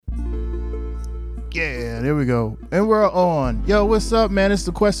Yeah, there we go. And we're on. Yo, what's up, man? It's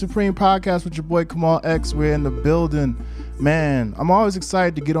the Quest Supreme podcast with your boy Kamal X. We're in the building. Man, I'm always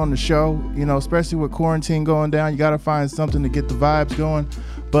excited to get on the show, you know, especially with quarantine going down. You got to find something to get the vibes going.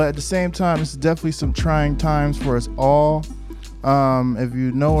 But at the same time, this is definitely some trying times for us all. If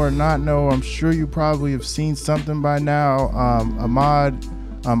you know or not know, I'm sure you probably have seen something by now. Ahmaud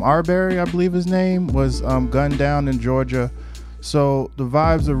Arbery, I believe his name, was gunned down in Georgia. So the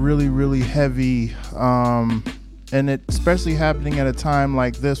vibes are really, really heavy. And it especially happening at a time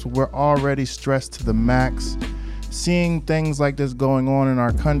like this where we're already stressed to the max. Seeing things like this going on in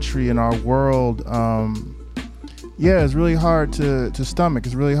our country, in our world, it's really hard to stomach.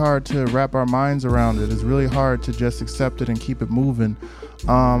 It's really hard to wrap our minds around it. It's really hard to just accept it and keep it moving.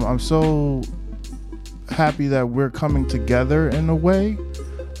 I'm so happy that we're coming together in a way.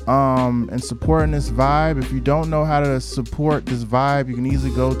 And supporting this vibe. If you don't know how to support this vibe, you can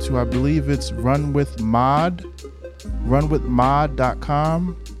easily go to, I believe it's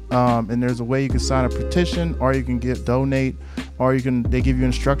runwithmod.com. And there's a way you can sign a petition, or you can donate, or they give you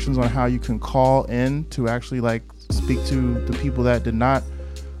instructions on how you can call in to actually like speak to the people that did not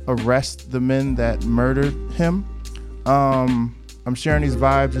arrest the men that murdered him. I'm sharing these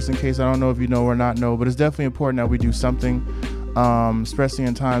vibes just in case. I don't know if you know or not know, but it's definitely important that we do something. Especially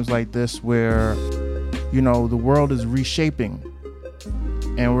in times like this where, you know, the world is reshaping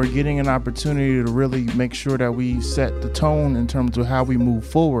and we're getting an opportunity to really make sure that we set the tone in terms of how we move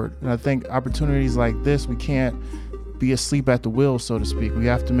forward. And I think opportunities like this, we can't be asleep at the wheel, so to speak. We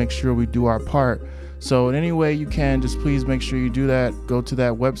have to make sure we do our part. So in any way you can, just please make sure you do that. Go to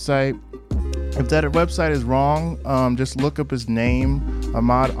that website. If that website is wrong, just look up his name,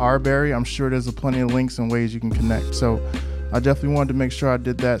 Ahmaud Arbery. I'm sure there's plenty of links and ways you can connect. So I definitely wanted to make sure I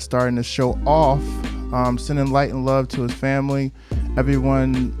did that, starting the show off, sending light and love to his family,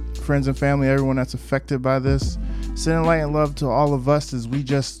 everyone, friends and family, everyone that's affected by this, sending light and love to all of us as we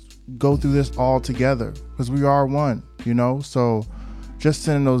just go through this all together, because we are one, you know. So just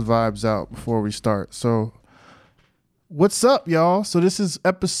sending those vibes out before we start. So what's up, y'all? So this is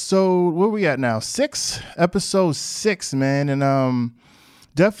episode, where we at now? Episode 6, man. And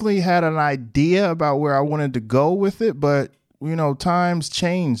definitely had an idea about where I wanted to go with it, but you know, times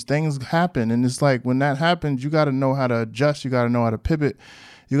change, things happen. And it's like, when that happens, you got to know how to adjust. You got to know how to pivot.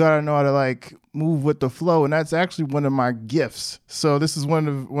 You got to know how to like move with the flow. And that's actually one of my gifts. So this is one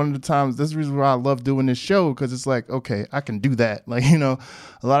of the times, this is the reason why I love doing this show. Cause it's like, okay, I can do that. Like, you know,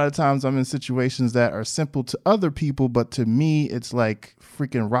 a lot of times I'm in situations that are simple to other people, but to me, it's like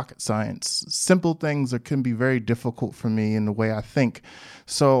freaking rocket science. Simple things can be very difficult for me in the way I think.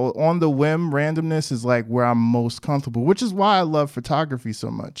 So on the whim, randomness is like where I'm most comfortable, which is why I love photography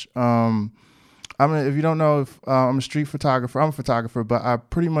so much. If you don't know, I'm a street photographer. I'm a photographer, but I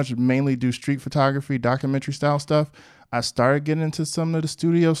pretty much mainly do street photography, documentary style stuff. I started getting into some of the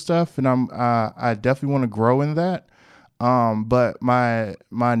studio stuff, and I definitely want to grow in that. But my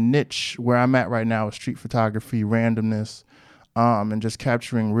niche where I'm at right now is street photography, randomness, and just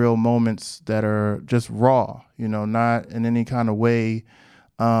capturing real moments that are just raw, you know, not in any kind of way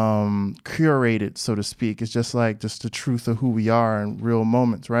curated, so to speak. It's just like just the truth of who we are in real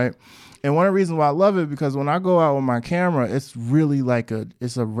moments, right? And one of the reasons why I love it, because when I go out with my camera, it's really like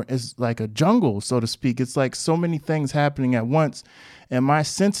it's like a jungle, so to speak. It's like so many things happening at once, and my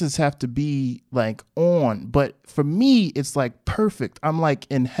senses have to be like on. But for me, it's like perfect. I'm like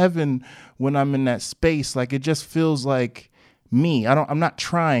in heaven when I'm in that space. Like it just feels like me. I'm not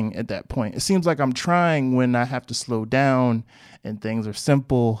trying at that point. It seems like I'm trying when I have to slow down and things are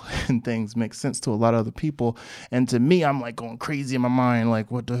simple and things make sense to a lot of other people. And to me, I'm like going crazy in my mind.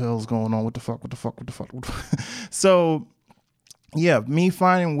 Like, what the hell's going on? What the fuck? So yeah, me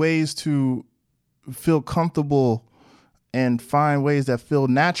finding ways to feel comfortable and find ways that feel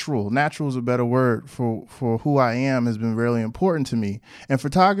natural. Natural is a better word for who I am, has been really important to me. And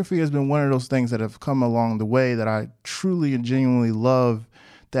photography has been one of those things that have come along the way that I truly and genuinely love,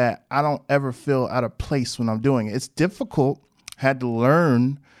 that I don't ever feel out of place when I'm doing it. It's difficult, had to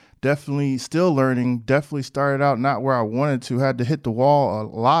learn, definitely still learning, definitely started out not where I wanted to, had to hit the wall a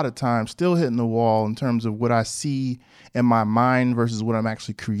lot of times, still hitting the wall in terms of what I see in my mind versus what I'm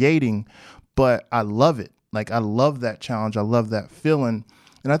actually creating. But I love it. Like, I love that challenge. I love that feeling.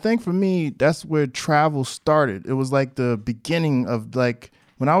 And I think for me, that's where travel started. It was like the beginning of like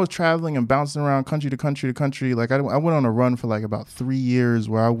when I was traveling and bouncing around country to country to country. Like I went on a run for like about 3 years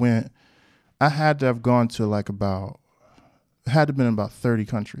where I had to have gone to like it had to have been about 30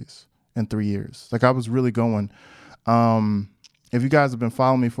 countries in 3 years. Like I was really going. If you guys have been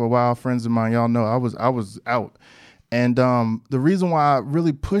following me for a while, friends of mine, y'all know I was out. And the reason why I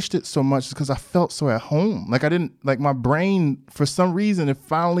really pushed it so much is because I felt so at home. Like I didn't, like my brain, for some reason, it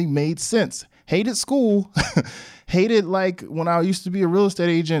finally made sense. Hated school, hated like when I used to be a real estate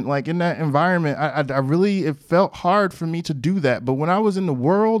agent, like in that environment, I really, it felt hard for me to do that. But when I was in the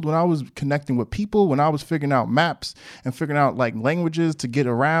world, when I was connecting with people, when I was figuring out maps and figuring out like languages to get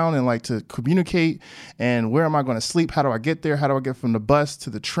around and like to communicate, and where am I going to sleep? How do I get there? How do I get from the bus to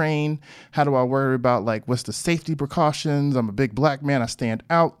the train? How do I worry about like, what's the safety precautions? I'm a big black man. I stand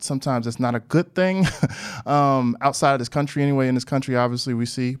out. Sometimes it's not a good thing outside of this country anyway. In this country, obviously we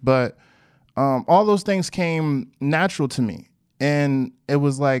see, but all those things came natural to me. And it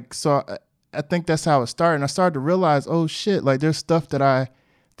was like, so I think that's how it started. And I started to realize, oh shit, like there's stuff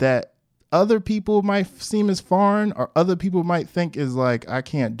that other people might seem as foreign, or other people might think is like, I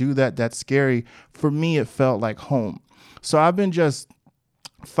can't do that. That's scary. For me, it felt like home. So I've been just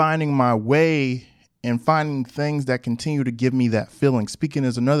finding my way and finding things that continue to give me that feeling. Speaking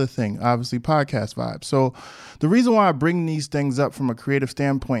is another thing, obviously podcast vibes. So the reason why I bring these things up from a creative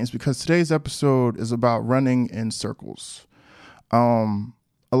standpoint is because today's episode is about running in circles. A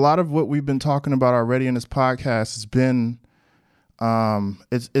lot of what we've been talking about already in this podcast has been,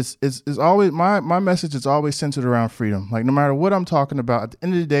 it's always, my message is always centered around freedom. Like no matter what I'm talking about, at the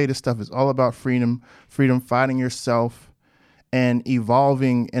end of the day, this stuff is all about freedom, finding yourself, and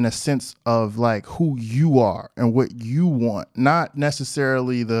evolving in a sense of like who you are and what you want, not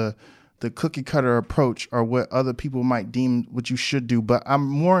necessarily the cookie cutter approach or what other people might deem what you should do. But for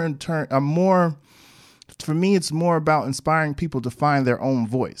me, it's more about inspiring people to find their own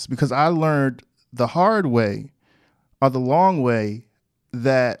voice, because I learned the hard way or the long way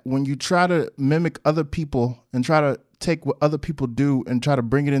that when you try to mimic other people and try to take what other people do and try to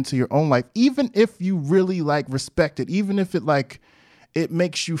bring it into your own life, even if you really like respect it, even if it like it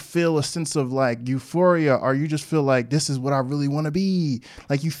makes you feel a sense of like euphoria, or you just feel like this is what I really want to be,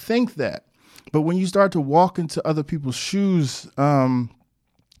 like you think that. But when you start to walk into other people's shoes,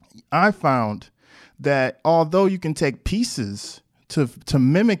 I found that although you can take pieces to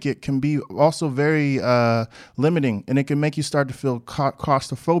mimic it, can be also very limiting, and it can make you start to feel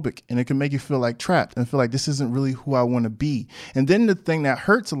claustrophobic, and it can make you feel like trapped and feel like this isn't really who I want to be. And then the thing that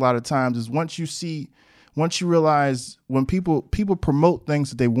hurts a lot of times is once you realize when people promote things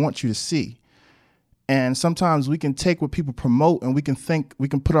that they want you to see. And sometimes we can take what people promote and we can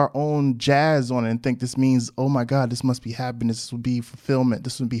put our own jazz on it and think this means, oh my God, this must be happiness. This would be fulfillment.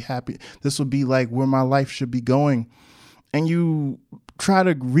 This would be happy. This would be like where my life should be going. And you try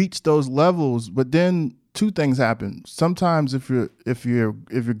to reach those levels, but then two things happen. Sometimes if you're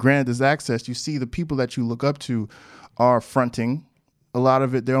granted this access, you see the people that you look up to are fronting. A lot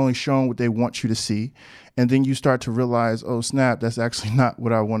of it, they're only showing what they want you to see. And then you start to realize, oh snap, that's actually not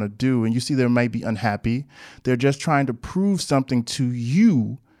what I want to do. And you see they might be unhappy. They're just trying to prove something to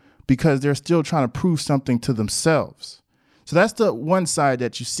you because they're still trying to prove something to themselves. So that's the one side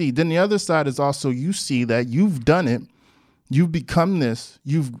that you see. Then the other side is also you see that you've done it. You've become this,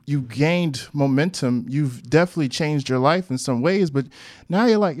 you've gained momentum. You've definitely changed your life in some ways, but now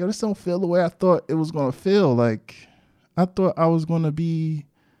you're like, yo, this don't feel the way I thought it was going to feel. Like I thought I was going to be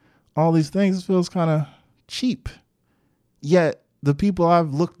all these things. It feels kind of cheap. Yet the people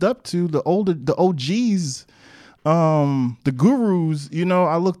I've looked up to, the OGs, the gurus,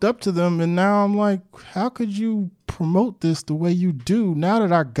 I looked up to them, and now I'm like, how could you promote this the way you do? Now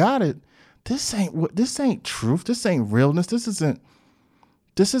that I got it, this ain't truth. This ain't realness. This isn't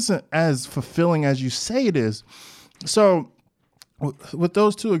as fulfilling as you say it is. So with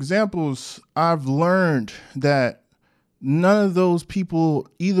those two examples, I've learned that none of those people,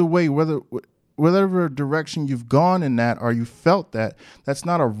 either way, whatever direction you've gone in that or you felt that, that's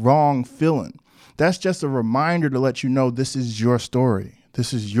not a wrong feeling. That's just a reminder to let you know this is your story.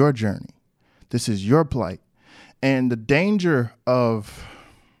 This is your journey. This is your plight. And the danger of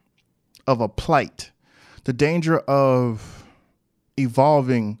a plight, the danger of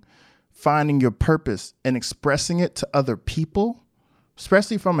evolving, finding your purpose and expressing it to other people,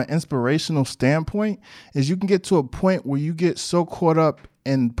 especially from an inspirational standpoint, is you can get to a point where you get so caught up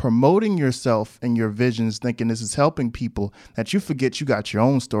in promoting yourself and your visions, thinking this is helping people, that you forget you got your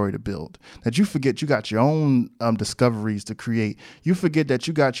own story to build, that you forget you got your own discoveries to create. You forget that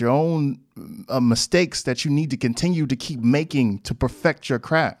you got your own mistakes that you need to continue to keep making to perfect your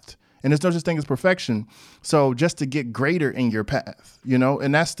craft. And there's no such thing as perfection. So just to get greater in your path,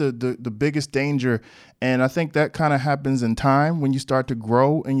 and that's the biggest danger. And I think that kind of happens in time when you start to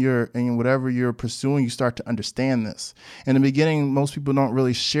grow in whatever you're pursuing. You start to understand this. In the beginning, most people don't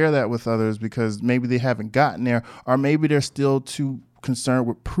really share that with others because maybe they haven't gotten there, or maybe they're still too concerned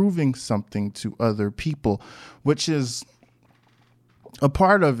with proving something to other people, which is a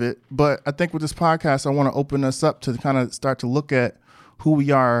part of it. But I think with this podcast, I want to open us up to kind of start to look at who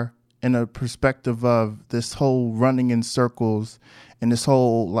we are in a perspective of this whole running in circles and this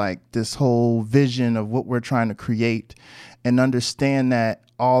whole vision of what we're trying to create, and understand that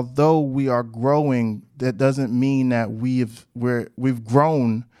although we are growing, that doesn't mean that we've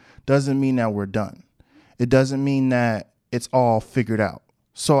grown, doesn't mean that we're done. It doesn't mean that it's all figured out.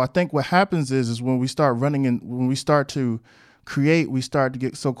 So I think what happens is when we start running and when we start to create, we start to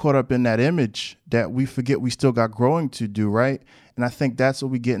get so caught up in that image that we forget we still got growing to do, right? And I think that's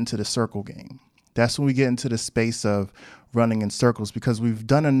when we get into the circle game. That's when we get into the space of running in circles, because we've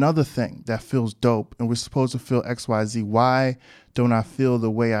done another thing that feels dope and we're supposed to feel XYZ. Why don't I feel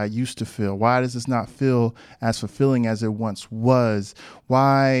the way I used to feel? Why does this not feel as fulfilling as it once was?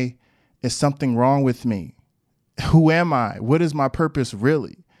 Why is something wrong with me? Who am I? What is my purpose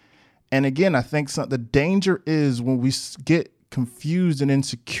really? And again, I think the danger is when we get confused and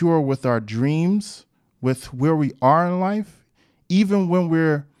insecure with our dreams, with where we are in life, even when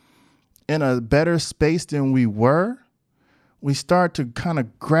we're in a better space than we were, we start to kind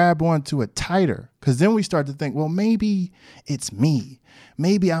of grab onto it tighter, because then we start to think, well, maybe it's me.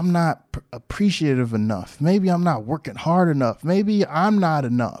 Maybe I'm not appreciative enough. Maybe I'm not working hard enough. Maybe I'm not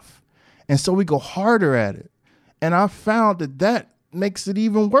enough. And so we go harder at it. And I've found that makes it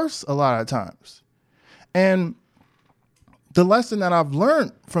even worse a lot of times. And the lesson that I've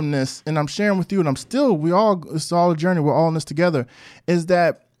learned from this, and I'm sharing with you, and it's all a journey, we're all in this together, is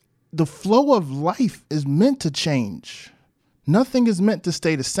that the flow of life is meant to change. Nothing is meant to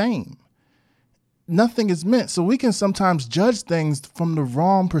stay the same. Nothing is meant. So we can sometimes judge things from the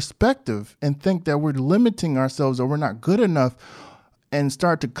wrong perspective and think that we're limiting ourselves or we're not good enough, and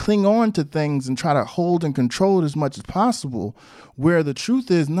start to cling on to things and try to hold and control it as much as possible, where the truth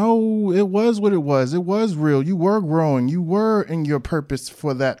is, no, it was what it was. It was real. You were growing. You were in your purpose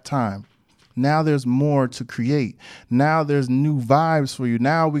for that time. Now there's more to create. Now there's new vibes for you.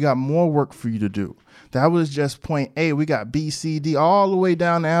 Now we got more work for you to do. That was just point A. We got B, C, D, all the way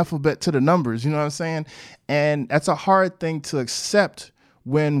down the alphabet to the numbers. You know what I'm saying? And that's a hard thing to accept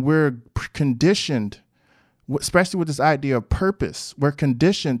when we're conditioned, especially with this idea of purpose. We're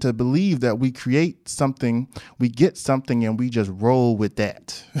conditioned to believe that we create something, we get something, and we just roll with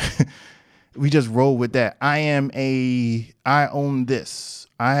that. We just roll with that. I own this.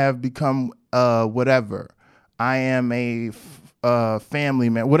 I have become whatever. I am a family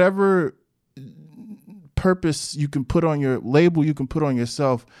man. Whatever purpose you can put on your label, you can put on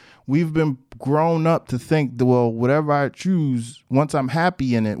yourself. We've been grown up to think that, well, whatever I choose, once I'm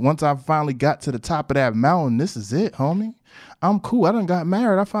happy in it, once I finally got to the top of that mountain, this is it, homie. I'm cool. I done got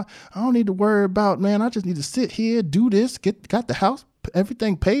married. I don't need to worry about, man, I just need to sit here, do this, got the house,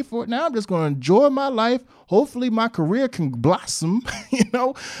 everything paid for it. Now I'm just going to enjoy my life. Hopefully my career can blossom. You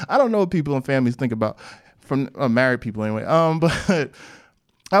know, I don't know what people and families think about from married people anyway. But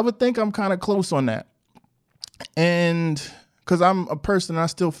I would think I'm kind of close on that. And because I'm a person, I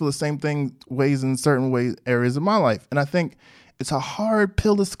still feel the same ways in certain areas of my life. And I think it's a hard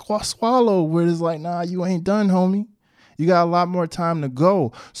pill to swallow, where it's like, nah, you ain't done, homie. You got a lot more time to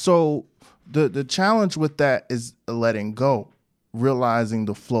go. So the challenge with that is letting go, realizing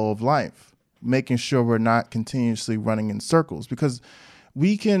the flow of life, making sure we're not continuously running in circles, because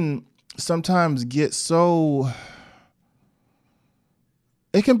we can sometimes get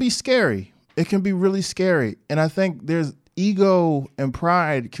it can be scary. It can be really scary. And I think there's ego and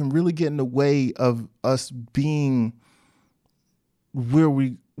pride can really get in the way of us being where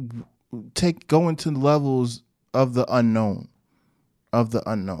we go into levels of the unknown.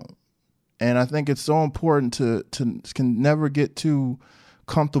 And I think it's so important to can never get too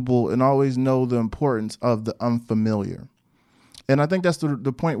comfortable and always know the importance of the unfamiliar. And I think that's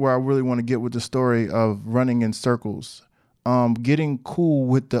the point where I really want to get with the story of running in circles, getting cool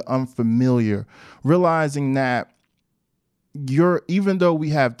with the unfamiliar, realizing that even though we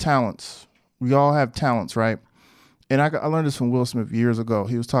have talents, we all have talents, right? And I learned this from Will Smith years ago.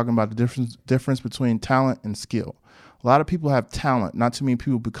 He was talking about the difference between talent and skill. A lot of people have talent. Not too many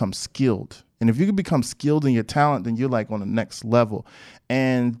people become skilled. And if you can become skilled in your talent, then you're like on the next level.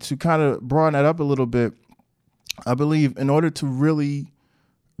 And to kind of broaden that up a little bit, I believe in order to really,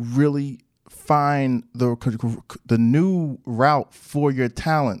 really find the new route for your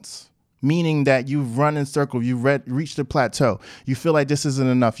talents, meaning that you've run in circles, you've reached the plateau, you feel like this isn't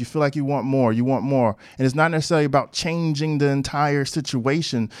enough, you feel like you want more. And it's not necessarily about changing the entire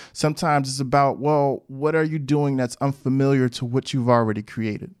situation. Sometimes it's about, well, what are you doing that's unfamiliar to what you've already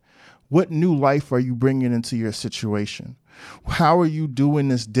created? What new life are you bringing into your situation? How are you doing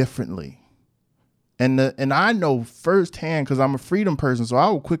this differently? And I know firsthand, because I'm a freedom person, so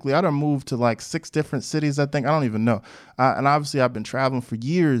I done moved to like 6 different cities, I think. I don't even know. And obviously I've been traveling for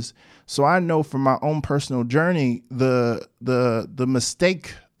years. So I know from my own personal journey, the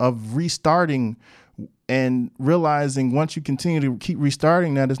mistake of restarting and realizing once you continue to keep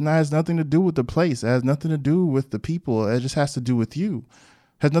restarting that has nothing to do with the place. It has nothing to do with the people. It just has to do with you.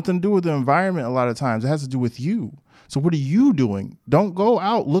 It has nothing to do with the environment a lot of times. It has to do with you. So what are you doing? Don't go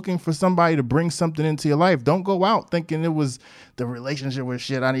out looking for somebody to bring something into your life. Don't go out thinking it was the relationship with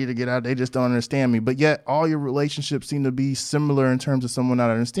shit. I need to get out. They just don't understand me. But yet all your relationships seem to be similar in terms of someone not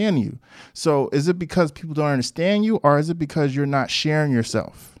understanding you. So is it because people don't understand you, or is it because you're not sharing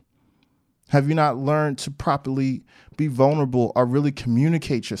yourself? Have you not learned to properly be vulnerable or really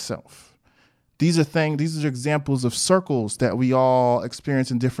communicate yourself? These are examples of circles that we all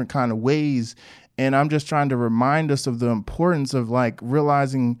experience in different kind of ways. And I'm just trying to remind us of the importance of like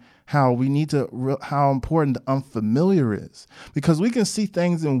realizing how important the unfamiliar is, because we can see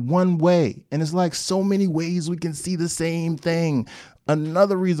things in one way. And it's like so many ways we can see the same thing.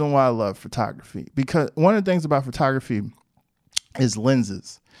 Another reason why I love photography, because one of the things about photography is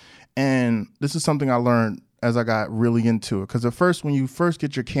lenses. And this is something I learned as I got really into it. Because at first, when you first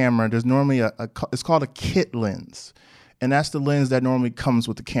get your camera, there's normally it's called a kit lens. And that's the lens that normally comes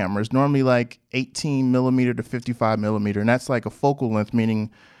with the camera. It's normally like 18 millimeter to 55 millimeter. And that's like a focal length,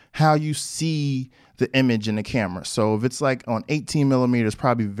 meaning how you see the image in the camera. So if it's like on 18 millimeters,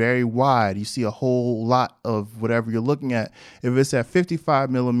 probably very wide, you see a whole lot of whatever you're looking at. If it's at 55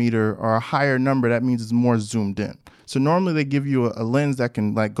 millimeter or a higher number, that means it's more zoomed in. So normally they give you a lens that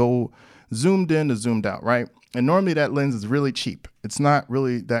can like go zoomed in to zoomed out, right? And normally that lens is really cheap. It's not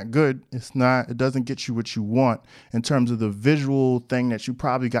really that good. It doesn't get you what you want in terms of the visual thing that you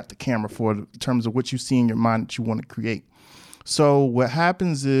probably got the camera for, in terms of what you see in your mind that you want to create. So what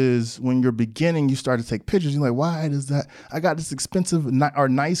happens is when you're beginning, you start to take pictures. You're like, why does that? I got this expensive or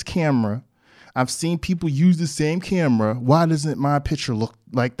nice camera. I've seen people use the same camera. Why doesn't my picture look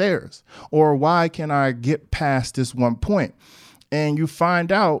like theirs? Or why can I get past this one point? And you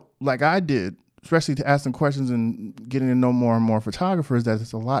find out, like I did, especially to asking questions and getting to know more and more photographers, that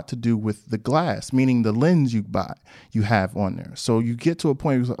it's a lot to do with the glass, meaning the lens you have on there. So you get to a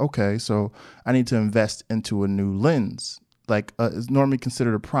point where you're like, okay, so I need to invest into a new lens. Like it's normally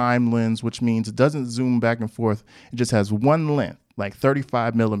considered a prime lens, which means it doesn't zoom back and forth. It just has one length, like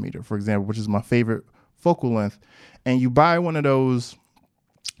 35 millimeter, for example, which is my favorite focal length. And you buy one of those,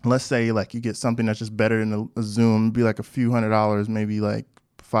 let's say like you get something that's just better than a zoom, it'd be like a few $100s, maybe like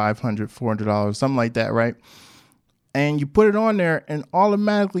 $500, $400, something like that, right? And you put it on there and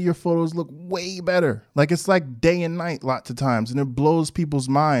automatically your photos look way better. Like it's like day and night lots of times, and it blows people's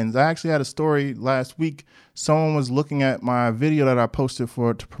minds. I actually had a story last week. Someone was looking at my video that I posted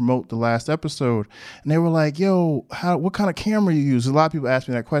to promote the last episode, and they were like, yo, what kind of camera you use? A lot of people ask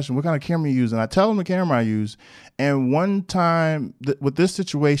me that question, what kind of camera you use? And I tell them the camera I use. And one time with this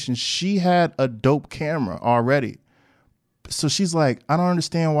situation, she had a dope camera already. So she's like, I don't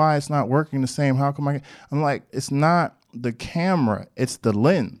understand why it's not working the same. How come I'm like, it's not the camera, it's the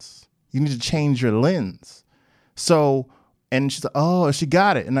lens. You need to change your lens. So, and she's like, oh, she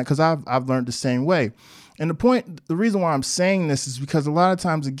got it. And because I've learned the same way. And the reason why I'm saying this is because a lot of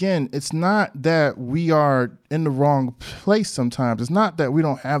times, again, it's not that we are in the wrong place sometimes. It's not that we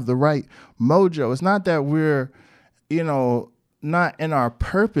don't have the right mojo. It's not that we're, not in our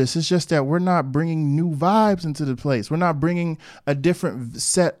purpose. It's just that we're not bringing new vibes into the place. We're not bringing a different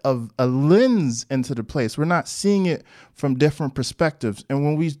set of a lens into the place. We're not seeing it from different perspectives. And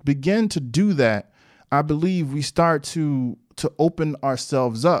when we begin to do that, I believe we start to open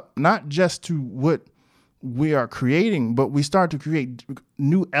ourselves up, not just to what we are creating, but we start to create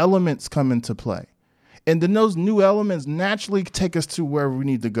new elements come into play. And then those new elements naturally take us to where we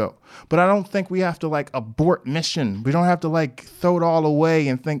need to go. But I don't think we have to like abort mission. We don't have to like throw it all away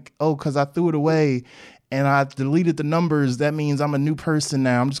and think, oh, because I threw it away and I deleted the numbers, that means I'm a new person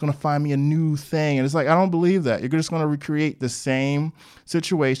now. I'm just going to find me a new thing. And it's like, I don't believe that. You're just going to recreate the same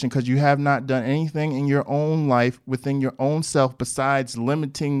situation because you have not done anything in your own life within your own self besides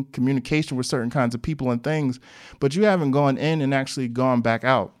limiting communication with certain kinds of people and things. But you haven't gone in and actually gone back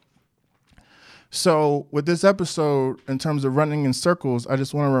out. So with this episode, in terms of running in circles, I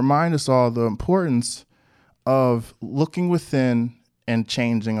just want to remind us all the importance of looking within and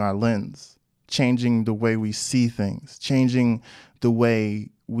changing our lens, changing the way we see things, changing the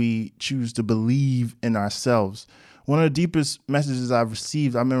way we choose to believe in ourselves. One of the deepest messages I've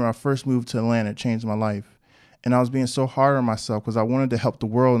received, I remember I first moved to Atlanta, it changed my life. And I was being so hard on myself because I wanted to help the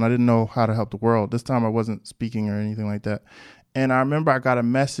world and I didn't know how to help the world. This time I wasn't speaking or anything like that. And I remember I got a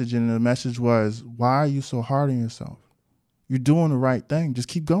message, and the message was, why are you so hard on yourself? You're doing the right thing. Just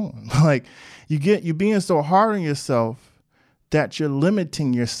keep going. Like you're being so hard on yourself that you're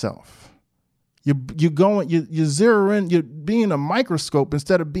limiting yourself. You're zeroing, you're being a microscope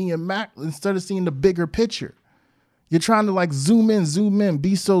instead of seeing the bigger picture. You're trying to like zoom in,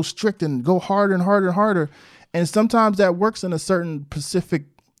 be so strict and go harder and harder and harder. And sometimes that works in a certain specific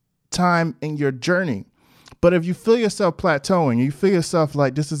time in your journey. But if you feel yourself plateauing, you feel yourself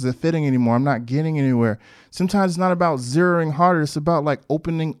like this isn't fitting anymore, I'm not getting anywhere. Sometimes it's not about zeroing harder. It's about like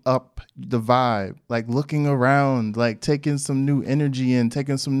opening up the vibe, like looking around, like taking some new energy in,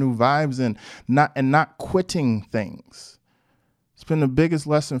 taking some new vibes in, not quitting things. It's been the biggest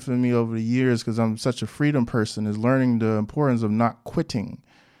lesson for me over the years because I'm such a freedom person, is learning the importance of not quitting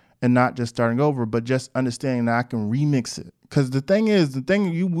and not just starting over, but just understanding that I can remix it. Because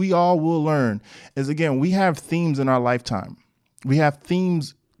we all will learn is, again, we have themes in our lifetime. We have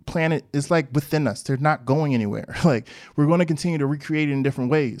themes planted. It's like within us. They're not going anywhere. Like we're going to continue to recreate it in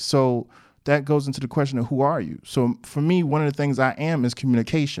different ways. So that goes into the question of who are you? So for me, one of the things I am is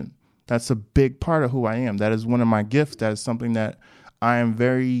communication. That's a big part of who I am. That is one of my gifts. That is something that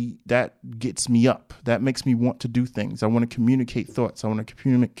that gets me up. That makes me want to do things. I want to communicate thoughts. I want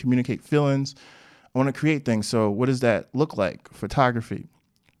to communicate feelings. I want to create things. So what does that look like? Photography,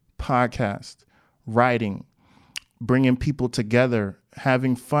 podcast, writing, bringing people together,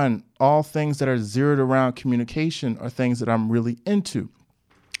 having fun, all things that are zeroed around communication are things that I'm really into.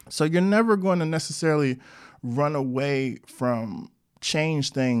 So you're never going to necessarily run away from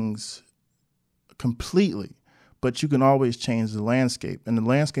change things completely, but you can always change the landscape. And the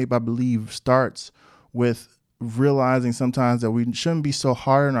landscape, I believe, starts with realizing sometimes that we shouldn't be so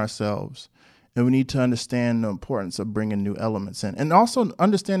hard on ourselves. And we need to understand the importance of bringing new elements in, and also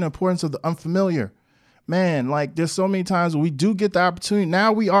understand the importance of the unfamiliar. Man, like there's so many times we do get the opportunity.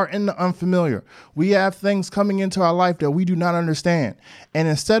 Now we are in the unfamiliar. We have things coming into our life that we do not understand. And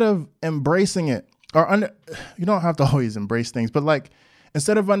instead of embracing it, you don't have to always embrace things, but like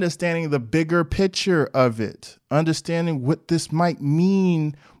instead of understanding the bigger picture of it, understanding what this might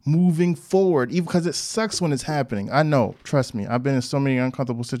mean moving forward, even because it sucks when it's happening. I know, trust me, I've been in so many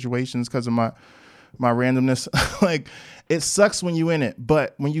uncomfortable situations because of my randomness. Like it sucks when you're in it,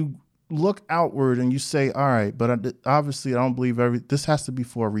 but when you look outward and you say, all right, but obviously I don't believe this has to be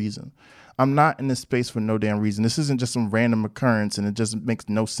for a reason. I'm not in this space for no damn reason. This isn't just some random occurrence and it just makes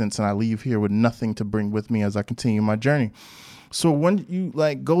no sense. And I leave here with nothing to bring with me as I continue my journey. So when you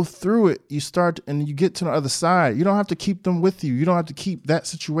like go through it, you start and you get to the other side. You don't have to keep them with you. You don't have to keep that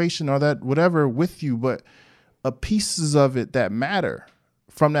situation or that whatever with you, but pieces of it that matter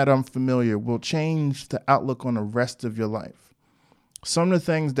from that unfamiliar will change the outlook on the rest of your life. Some of the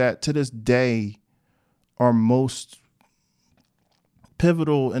things that to this day are most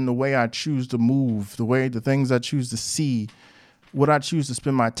pivotal in the way I choose to move, the things I choose to see, what I choose to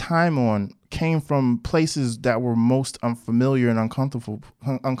spend my time on came from places that were most unfamiliar and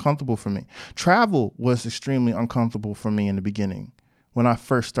uncomfortable for me. Travel was extremely uncomfortable for me in the beginning when I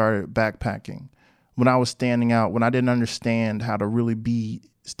first started backpacking, when I was standing out, when I didn't understand how to really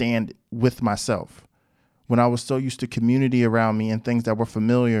stand with myself, when I was so used to community around me and things that were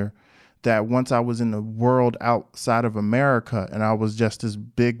familiar, that once I was in the world outside of America and I was just this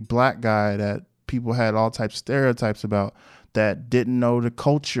big black guy that people had all types of stereotypes about, that didn't know the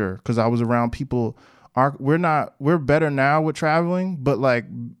culture because I was around people. We're better now with traveling, but like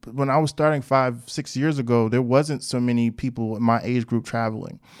when I was starting 5-6 years ago, there wasn't so many people in my age group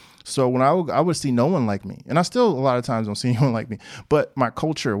traveling. So when I would see no one like me, and I still a lot of times don't see anyone like me, but my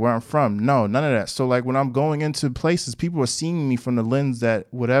culture, where I'm from, no, none of that. So like when I'm going into places, people are seeing me from the lens that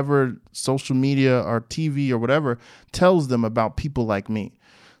whatever social media or TV or whatever tells them about people like me.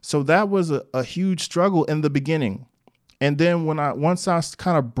 So that was a huge struggle in the beginning. And then once I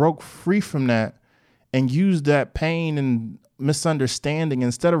kind of broke free from that and used that pain and misunderstanding,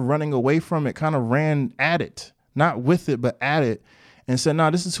 instead of running away from it, kind of ran at it, not with it, but at it, and said,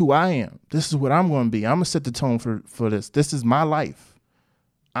 no, this is who I am. This is what I'm going to be. I'm going to set the tone for this. This is my life.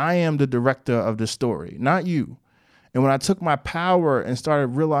 I am the director of the story, not you. And when I took my power and started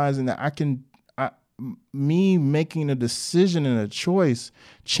realizing that me making a decision and a choice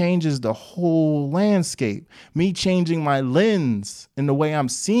changes the whole landscape. Me changing my lens in the way I'm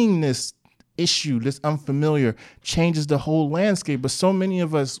seeing this issue, this unfamiliar, changes the whole landscape. But so many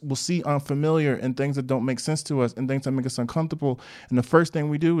of us will see unfamiliar and things that don't make sense to us and things that make us uncomfortable. And the first thing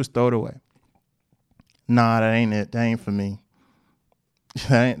we do is throw it away. Nah, that ain't it. That ain't for me.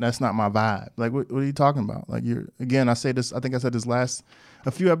 That's not my vibe. Like, what are you talking about? Like, again, I say this, I think I said this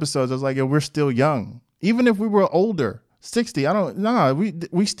a few episodes. I was like, yo, we're still young. Even if we were older, 60,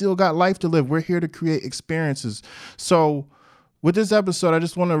 we still got life to live. We're here to create experiences. So with this episode, I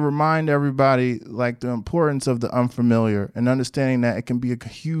just want to remind everybody like the importance of the unfamiliar and understanding that it can be a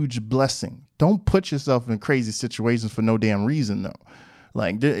huge blessing. Don't put yourself in crazy situations for no damn reason, though.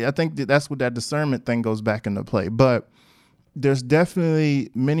 Like, I think that's what that discernment thing goes back into play. But there's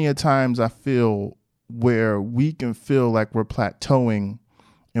definitely many a times I feel where we can feel like we're plateauing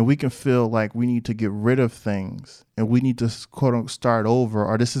and we can feel like we need to get rid of things and we need to quote unquote start over,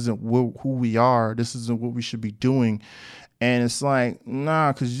 or this isn't who we are. This isn't what we should be doing. And it's like,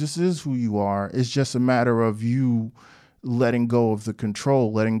 nah, because this is who you are. It's just a matter of you letting go of the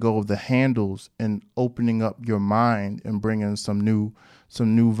control, letting go of the handles and opening up your mind and bringing some new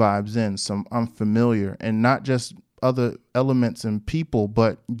vibes in, some unfamiliar, and not just other elements and people,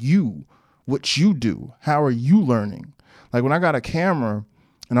 but what you do. How are you learning? Like when I got a camera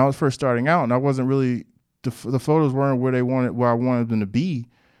and I was first starting out and I wasn't really, the photos weren't where I wanted them to be.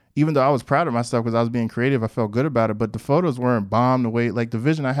 Even though I was proud of myself because I was being creative, I felt good about it, but the photos weren't bombed the way, like the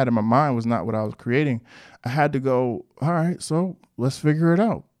vision I had in my mind was not what I was creating. I had to go, all right, so let's figure it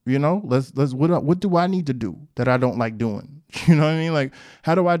out. What do I need to do that I don't like doing? You know what I mean? Like,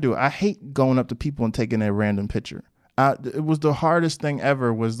 how do I do it? I hate going up to people and taking a random picture. It was the hardest thing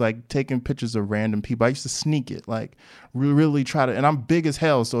ever, was like taking pictures of random people. I used to sneak it, like really try to, and I'm big as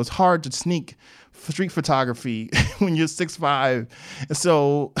hell. So it's hard to sneak street photography when you're 6'5". And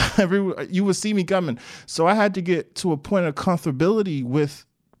so you would see me coming. So I had to get to a point of comfortability with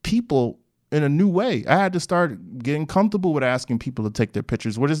people in a new way. I had to start getting comfortable with asking people to take their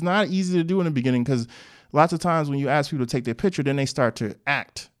pictures, which is not easy to do in the beginning, because lots of times when you ask people to take their picture, then they start to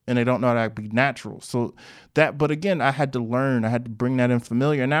act and they don't know how to be natural. But again, I had to learn, I had to bring that in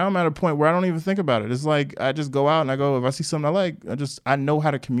familiar. And now I'm at a point where I don't even think about it. It's like, I just go out and I go, if I see something I like, I know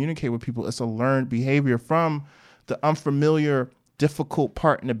how to communicate with people. It's a learned behavior from the unfamiliar, difficult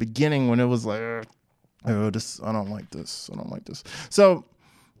part in the beginning when it was like, I don't like this. So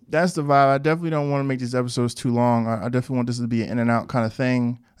that's the vibe. I definitely don't want to make these episodes too long. I definitely want this to be an in and out kind of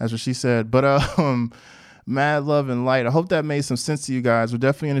thing. That's what she said. But, mad love and light. I hope that made some sense to you guys. We're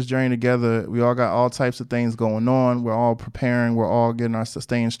definitely in this journey together. We all got all types of things going on. We're all preparing. We're all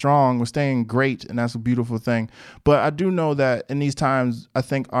staying strong. We're staying great, and that's a beautiful thing. But I do know that in these times, I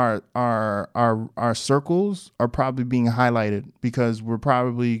think our circles are probably being highlighted, because we're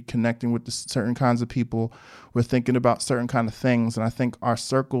probably connecting with certain kinds of people. We're thinking about certain kind of things, and I think our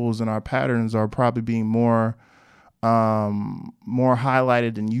circles and our patterns are probably being more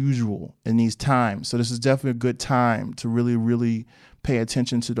highlighted than usual in these times. So this is definitely a good time to really, really pay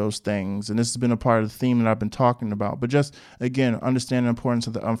attention to those things. And this has been a part of the theme that I've been talking about. But just, again, understand the importance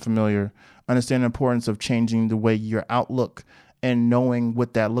of the unfamiliar, understand the importance of changing the way your outlook and knowing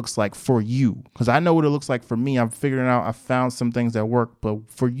what that looks like for you. Because I know what it looks like for me. I'm figuring out, I found some things that work.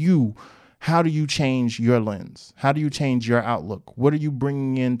 But for you, how do you change your lens? How do you change your outlook? What are you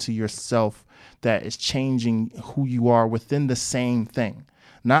bringing into yourself that is changing who you are within the same thing?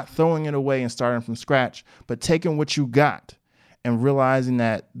 Not throwing it away and starting from scratch, but taking what you got and realizing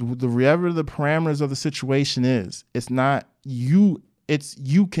that whatever the parameters of the situation is, it's not you, it's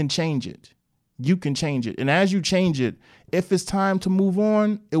you can change it. You can change it. And as you change it, if it's time to move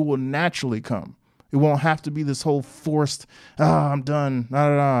on, it will naturally come. It won't have to be this whole forced, I'm done,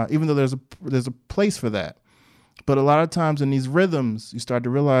 even though there's a place for that. But a lot of times in these rhythms, you start to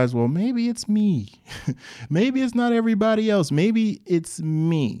realize, well, maybe it's me. Maybe it's not everybody else. Maybe it's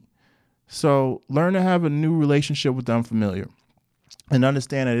me. So learn to have a new relationship with the unfamiliar and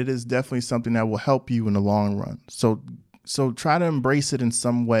understand that it is definitely something that will help you in the long run. So try to embrace it in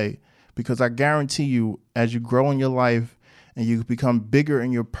some way, because I guarantee you, as you grow in your life and you become bigger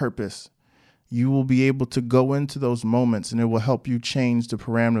in your purpose, you will be able to go into those moments and it will help you change the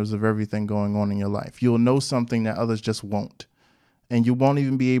parameters of everything going on in your life. You'll know something that others just won't. And you won't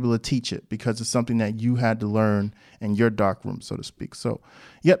even be able to teach it, because it's something that you had to learn in your dark room, so to speak. So,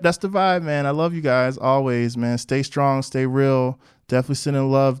 yep, that's the vibe, man. I love you guys always, man. Stay strong, stay real. Definitely sending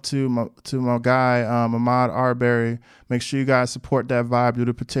love to my guy, Ahmad Arbery. Make sure you guys support that vibe. Do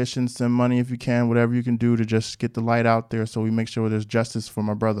the petition, send money if you can, whatever you can do to just get the light out there, so we make sure there's justice for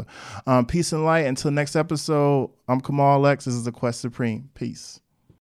my brother. Peace and light. Until next episode, I'm Kamal Lex. This is the Quest Supreme. Peace.